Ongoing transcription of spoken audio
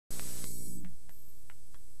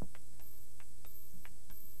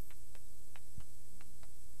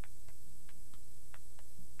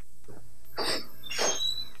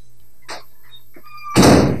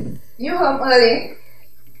You home early?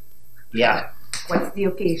 Yeah. What's the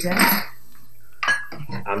occasion?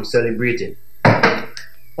 I'm celebrating.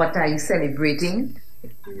 What are you celebrating?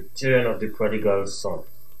 The return of the prodigal son.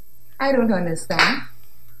 I don't understand.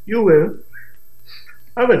 You will.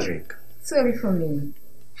 Have a drink. Sorry for me.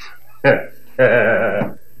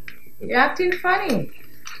 Am You're acting funny.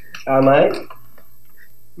 I?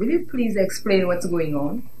 Will you please explain what's going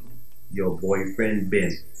on? Your boyfriend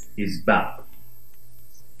Ben is back.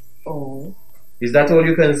 Oh. Is that all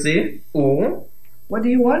you can say? Oh? What do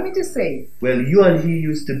you want me to say? Well, you and he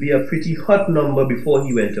used to be a pretty hot number before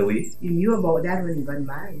he went away. You knew about that when you got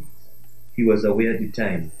married. He was away at the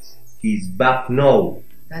time. He's back now.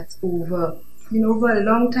 That's over. It's been over a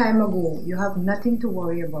long time ago. You have nothing to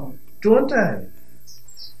worry about. Don't I?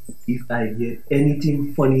 If I hear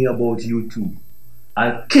anything funny about you two,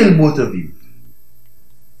 I'll kill both of you.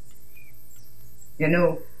 You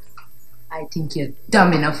know, I think you're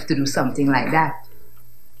dumb enough to do something like that.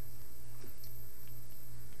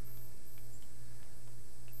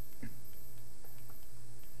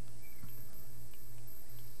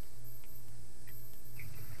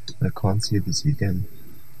 I can't see you this weekend.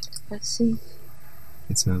 I see.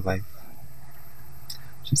 It's my wife.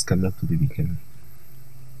 She's coming up for the weekend.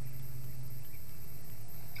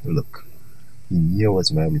 Look, you knew I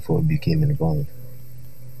was married before we became involved.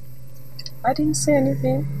 I didn't say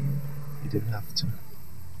anything. You didn't have to.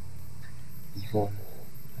 Yvonne,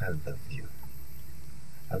 I love you.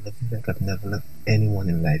 I love you like I've never loved anyone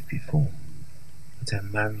in life before. But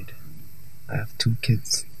I'm married. I have 2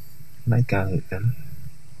 kids. And I can't hurt them.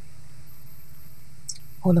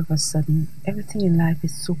 All of a sudden, everything in life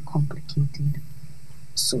is so complicated,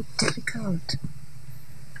 so difficult.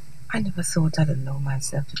 I never thought I'd allow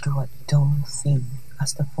myself to do a dumb thing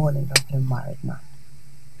as to fall in love with a married man.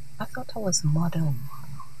 I thought I was modern,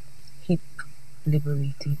 hip,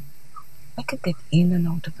 liberated. I could get in and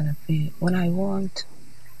out of an affair when I want.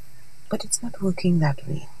 But it's not working that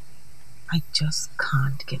way. I just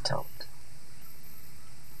can't get out.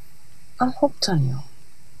 I'm hooked on you.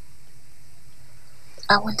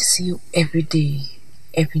 I want to see you every day,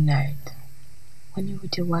 every night. When you're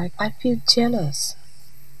with your wife, I feel jealous.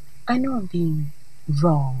 I know I'm being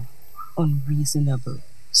wrong, unreasonable,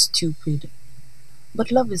 stupid.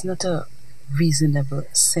 But love is not a reasonable,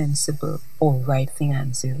 sensible, or right thing,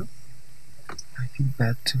 Ansel. I feel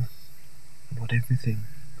bad too. About everything.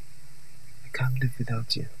 I can't live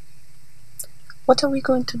without you. What are we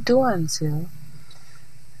going to do, Ansel?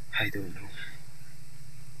 I don't know.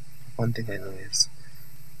 One thing I know is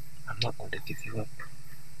I'm not going to give you up.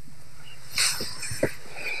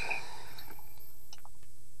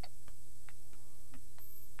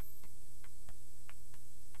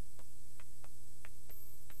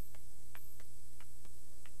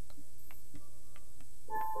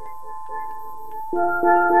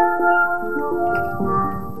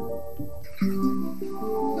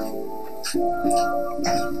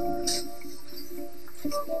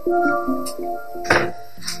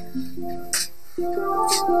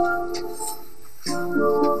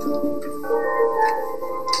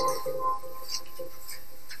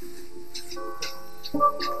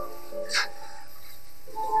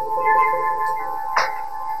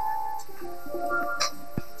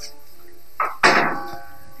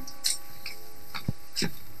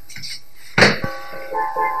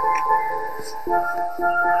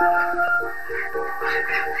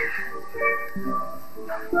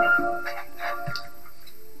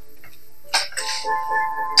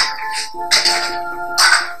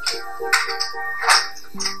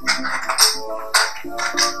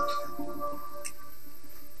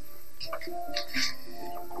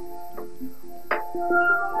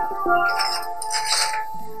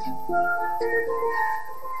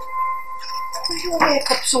 You wake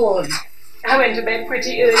up so early. I went to bed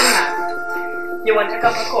pretty early, man. You want a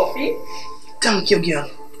cup of coffee? Thank you, girl.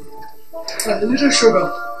 A little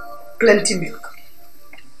sugar, plenty milk.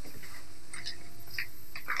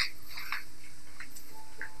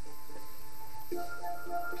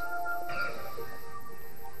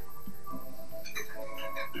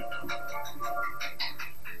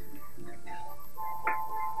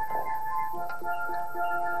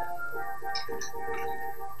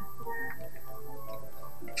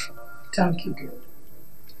 Thank you, girl.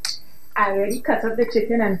 I already cut up the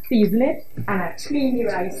chicken and seasoned it, and I cleaned the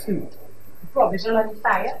rice too. Provision on the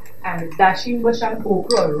fire, and the dashing bush and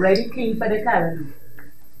okra already clean for the curry.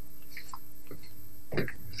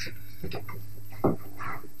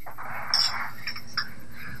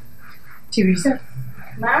 Teresa,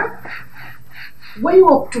 Ma'am? what are you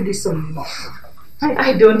up to this early morning?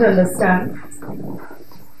 I don't understand.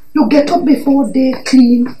 You get up before they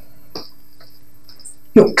clean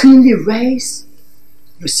You clean the rice,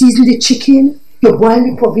 you season the chicken, you boil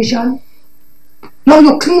the provision. Now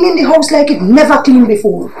you're cleaning the house like it never cleaned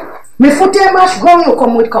before. Me foot a mash gone, you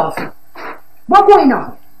come with coffee. What going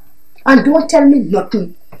on? And don't tell me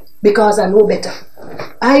nothing, because I know better.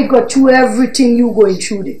 I got through everything you going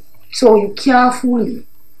through there, so you can't fool me.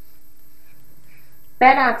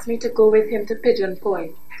 Ben asked me to go with him to Pigeon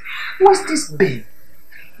Point. What's this Ben?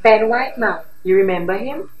 Ben White, ma'am. You remember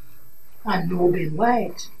him? I know Ben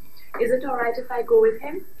White. Is it alright if I go with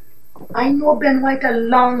him? I know Ben White a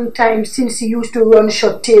long time, since he used to run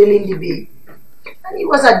short tail in the bay. And he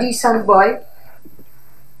was a decent boy.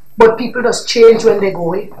 But people just change when they go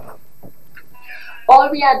away. All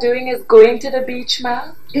we are doing is going to the beach,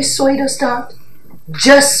 ma'am. It's so it does start.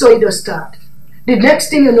 Just so it does start. The next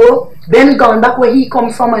thing you know, Ben gone back where he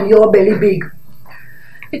come from and your belly big.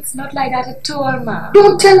 It's not like that at all, ma'am.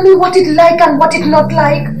 Don't tell me what it like and what it not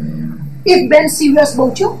like. If Ben's serious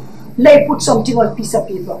about you, let put something on piece of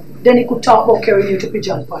paper. Then he could talk about carrying you to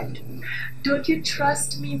Pigeon Point. Don't you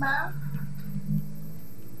trust me, ma'am?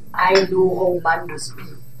 I know how man does be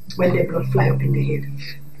when their blood fly up in the head.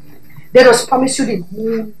 They just promise you the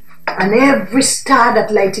moon and every star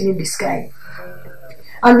that lighting in the sky.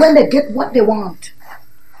 And when they get what they want,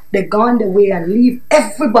 they go on their way and leave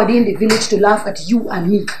everybody in the village to laugh at you and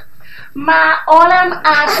me. Ma, all I'm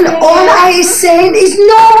asking And all I is saying is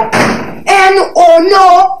no. N-O,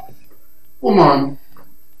 no. Woman,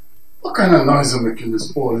 what kind of noise are you making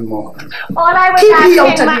this early morning? All I was Keep asking, me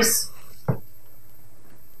out of ma. this.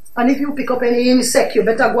 And if you pick up any insect, you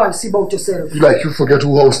better go and see about yourself. Like you forget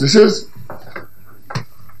who house this is?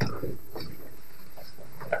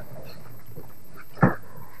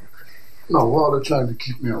 Now, why are they trying to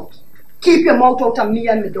keep me out? Keep your mouth out of me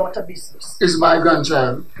and my daughter business. It's my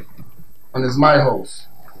grandchild, and it's my house.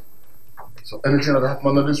 So anything that happens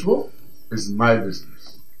under this roof is my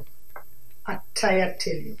business. I tell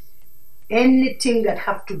you, anything that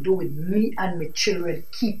have to do with me and my children,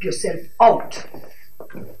 keep yourself out.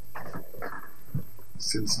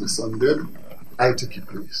 Since my son dead, I take your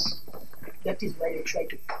place. That is why you try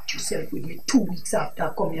to put yourself with me 2 weeks after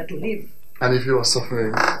I come here to live. And if you are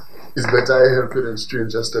suffering, it's better I help you than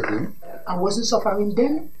strangers step in. I wasn't suffering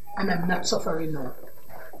then, and I'm not suffering now.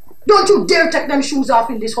 Don't you dare take them shoes off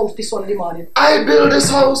in this house this Sunday morning. I build this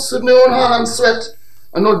house with my own hand and sweat.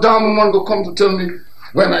 And no damn woman go come to tell me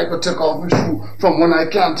when I could take off my shoe from when I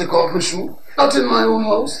can't take off my shoe. Not in my own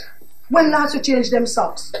house. When last you changed them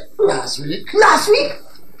socks? Last week. Last week?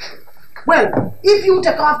 Well, if you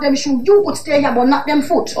take off them shoes, you could stay here but not them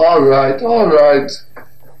foot. Alright, alright.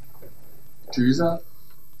 Teresa,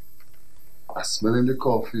 I smell in the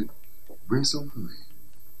coffee. Bring some for me.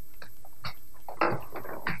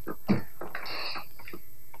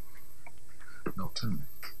 Now tell me,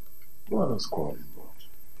 what is quarreling about?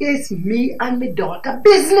 It's me and my daughter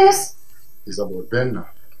business. It's about Ben now.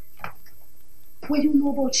 What do you know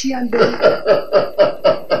about she and Ben?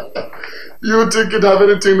 You think it have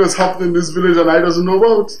anything that's happening in this village and I doesn't know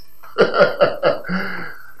about?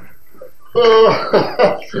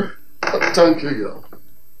 Oh, thank you, girl.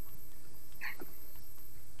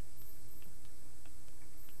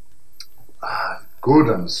 Good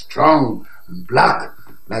and strong and black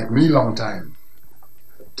like me long time.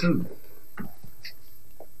 Tell me,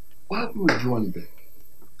 what happened with you and Ben?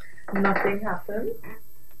 Nothing happened.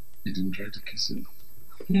 You didn't try to kiss him?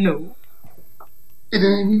 No. You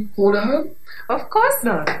didn't even hold a hand? Of course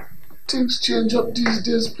not. Things change up these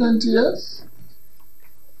days plenty, yes?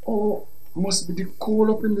 Oh, must be the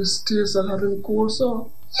cold up in the States that having cold, sir.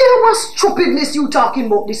 Yeah, what stupidness you talking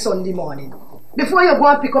about this Sunday morning? Before you go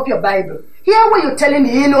and pick up your Bible, hear what you're telling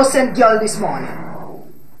the innocent girl this morning.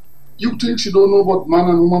 You think she don't know about man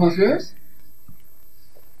and woman affairs?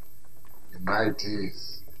 In my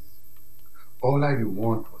days, all I did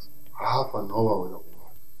want was half an hour with a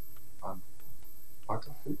woman. And what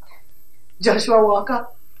a fit. Joshua Walker,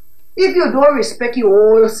 if you don't respect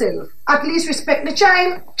your own self, at least respect the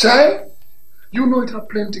child. Child? You know it have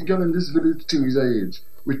plenty girl in this village Teresa age,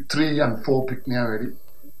 with 3 and 4 picnic already.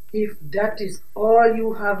 If that is all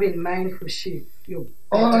you have in mind for she, you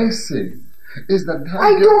All I say is that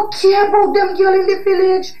I don't care about them girl in the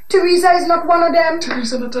village. Teresa is not one of them.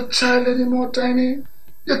 Teresa not a child anymore, Tiny.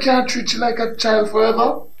 You can't treat she like a child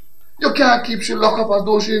forever. You can't keep she locked up as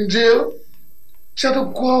though she in jail. She had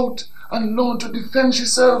to go out and learn to defend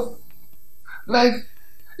herself. Life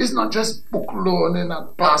is not just book learning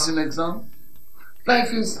and passing exam.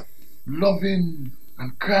 Life is loving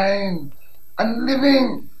and crying and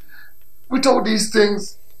living. Without these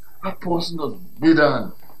things, a person does wither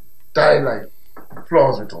and die like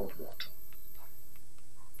flowers without water.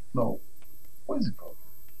 Now, what is the problem?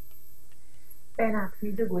 and asked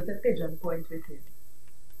me to go to Pigeon Point with him.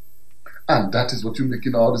 And that is what you're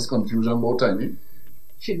making all this confusion about, Tiny?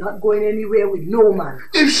 She not going anywhere with no man.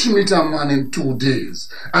 If she meet a man in 2 days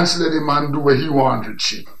and she let the man do what he wanted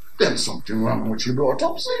she, then something wrong with she brought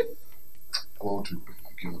up, see? Go out with me,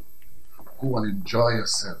 girl. Go and enjoy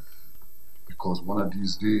yourself. Because one of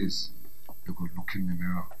these days, you go look in the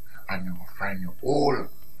mirror and you will find your old.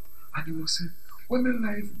 And you will say, when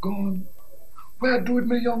my life gone, where I do with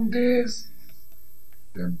my young days?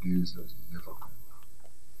 Them days has never come back.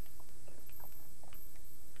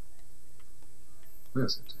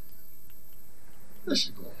 Where's it? There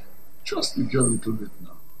she go. Trust the girl a little bit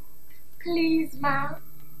now. Please, Ma.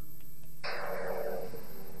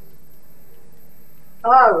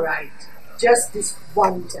 All right. Just this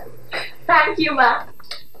one time. Thank you, Ma.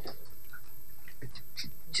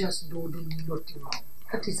 Just don't do nothing wrong.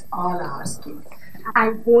 That is all I'm asking. I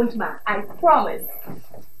won't, Ma. I promise.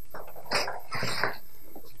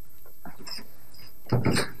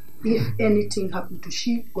 If anything happened to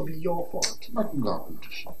she, it will be your fault. Nothing happened to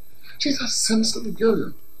she. She's a sensitive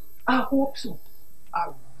girl. I hope so. I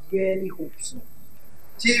really hope so.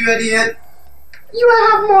 Tea ready yet? You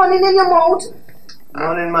will have morning in your mouth.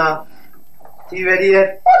 Morning, ma. Tea ready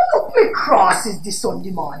yet? Oh, look, me crosses this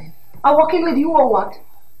Sunday morning. I walking with you or what?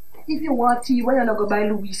 If you want tea, why you not go buy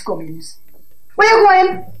Louise Cummings? Where you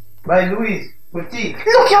going? By Louise, with tea.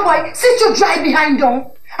 Look here, boy. Sit your dry behind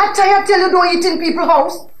down. I tell you don't eat in people's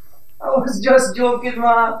house. I was just joking,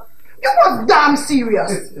 ma. You was damn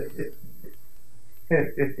serious.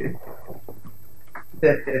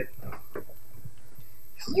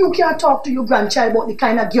 You can't talk to your grandchild about the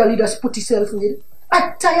kind of girl he just put himself with.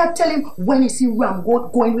 I tell him when he see ram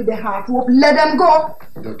goat going with the heart rope, let them go.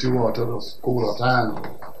 Dirty water does cool at hand.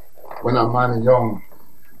 When a man is young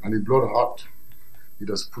and the blood hot, he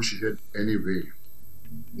just push his head anyway.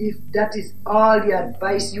 If that is all the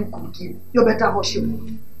advice you could give, you better hush your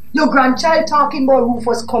mouth. Your grandchild talking about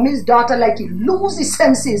Rufus Cummings' daughter like he lose his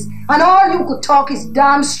senses, and all you could talk is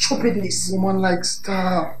damn stupidness. Woman like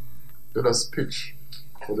star, they just pitch,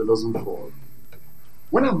 but it doesn't fall.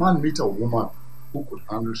 When a man meet a woman who could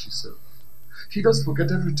handle herself, he does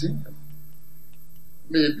forget everything.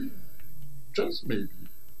 Maybe, just maybe,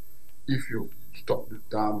 if you stop the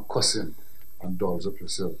damn cussing and dolls up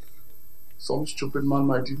yourself, some stupid man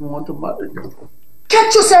might even want to marry you.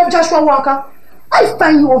 Catch yourself, Joshua Walker. I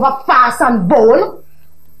find you over fast and bold.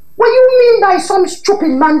 What do you mean by some stupid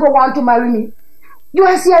man go want to marry me? You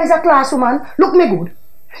see I is a class woman. Look me good.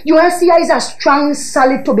 You see I is a strong,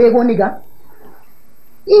 solid Tobago nigger.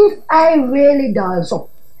 If I really dolls up,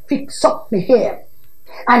 fix up my hair,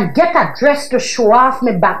 and get a dress to show off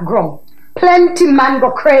my background, plenty man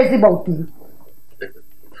go crazy about me.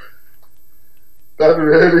 That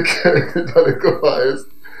really can go eyes.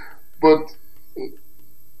 But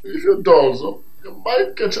if you dolls up, you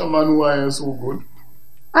might catch a man who ain't so good.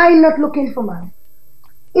 I'm not looking for man.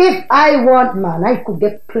 If I want man, I could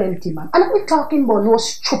get plenty man. I'm not talking about no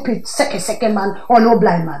stupid second man or no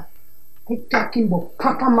blind man. I'm talking about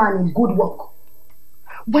proper man in good work.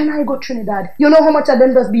 When I go Trinidad, you know how much of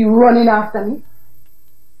them just be running after me?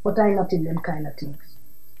 But I'm not in them kind of things.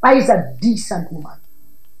 I is a decent woman.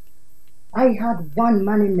 I had one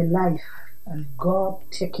man in my life and God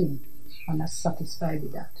take him, and I'm satisfied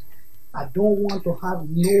with that. I don't want to have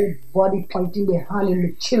nobody pointing their hand in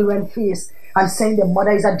the children's face and saying the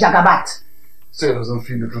mother is a jagabat. Say it doesn't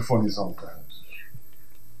feel a little funny sometimes.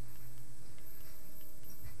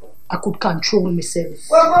 I could control myself.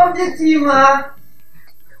 What about the tea, ma?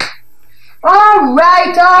 All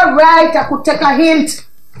right. I could take a hint.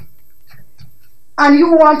 And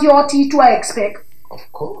you want your tea too, I expect.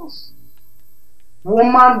 Of course.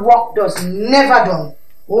 Woman work does never done.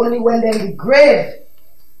 Only when they're in the grave.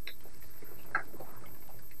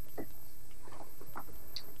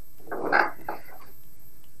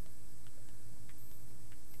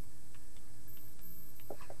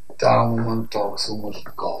 Damn woman talk so much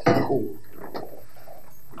golf cold.